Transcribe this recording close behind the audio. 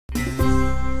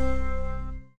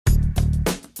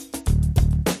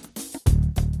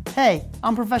Hey,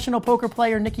 I'm professional poker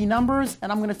player Nicky Numbers,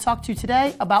 and I'm going to talk to you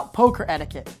today about poker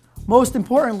etiquette. Most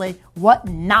importantly, what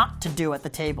not to do at the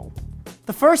table.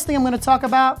 The first thing I'm going to talk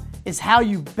about is how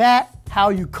you bet, how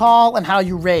you call, and how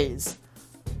you raise.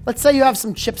 Let's say you have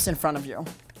some chips in front of you.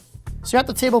 So you're at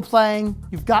the table playing,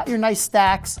 you've got your nice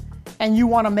stacks, and you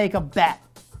want to make a bet,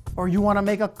 or you want to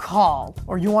make a call,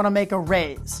 or you want to make a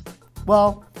raise.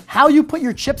 Well, how you put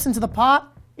your chips into the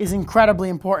pot is incredibly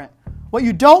important. What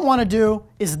you don't want to do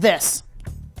is this,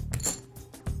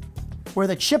 where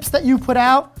the chips that you put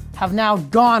out have now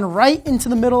gone right into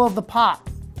the middle of the pot.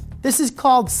 This is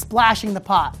called splashing the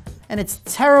pot, and it's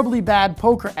terribly bad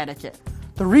poker etiquette.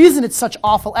 The reason it's such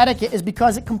awful etiquette is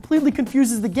because it completely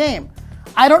confuses the game.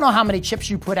 I don't know how many chips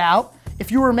you put out.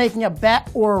 If you were making a bet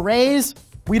or a raise,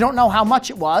 we don't know how much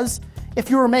it was. If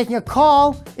you were making a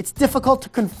call, it's difficult to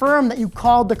confirm that you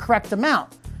called the correct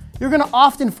amount. You're going to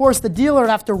often force the dealer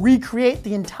to have to recreate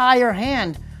the entire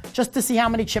hand just to see how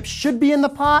many chips should be in the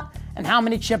pot and how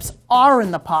many chips are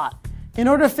in the pot, in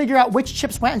order to figure out which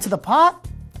chips went into the pot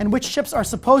and which chips are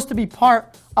supposed to be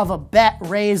part of a bet,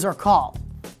 raise, or call.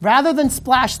 Rather than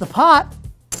splash the pot,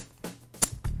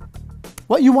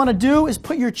 what you want to do is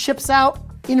put your chips out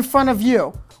in front of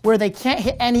you where they can't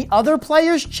hit any other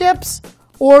player's chips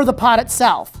or the pot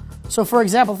itself. So for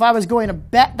example, if I was going to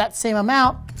bet that same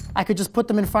amount, I could just put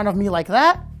them in front of me like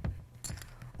that,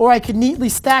 or I could neatly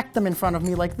stack them in front of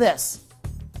me like this.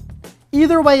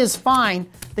 Either way is fine.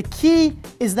 The key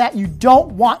is that you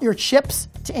don't want your chips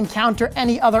to encounter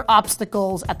any other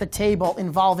obstacles at the table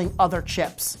involving other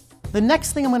chips. The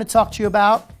next thing I'm going to talk to you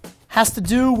about has to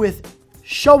do with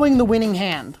showing the winning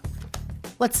hand.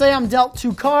 Let's say I'm dealt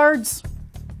 2 cards,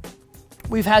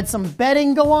 we've had some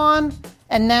betting go on,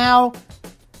 and now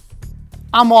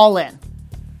I'm all in.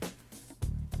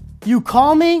 You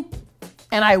call me,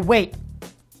 and I wait.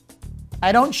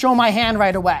 I don't show my hand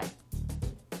right away.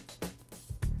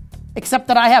 Except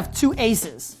that I have 2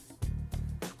 aces.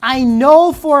 I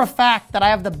know for a fact that I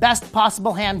have the best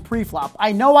possible hand pre-flop.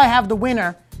 I know I have the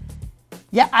winner,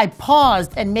 yet I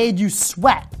paused and made you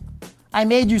sweat. I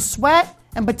made you sweat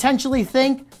and potentially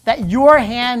think that your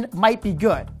hand might be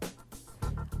good.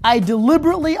 I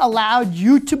deliberately allowed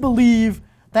you to believe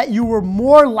that you were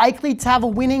more likely to have a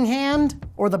winning hand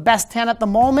or the best hand at the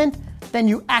moment than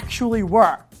you actually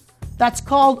were. That's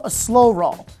called a slow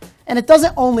roll. And it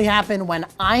doesn't only happen when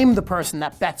I'm the person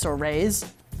that bets or raise.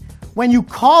 When you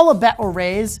call a bet or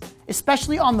raise,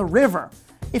 especially on the river,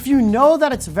 if you know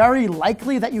that it's very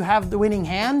likely that you have the winning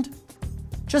hand,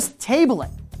 just table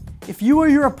it. If you or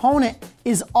your opponent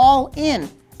is all in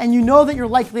and you know that you're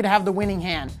likely to have the winning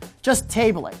hand, just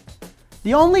table it.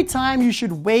 The only time you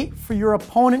should wait for your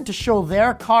opponent to show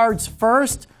their cards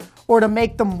first or to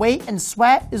make them wait and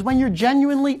sweat is when you're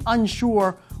genuinely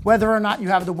unsure whether or not you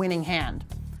have the winning hand.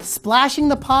 Splashing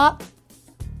the pot,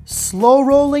 slow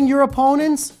rolling your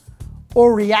opponents,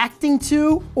 or reacting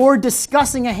to or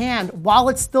discussing a hand while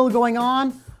it's still going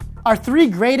on are 3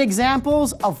 great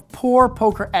examples of poor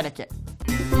poker etiquette.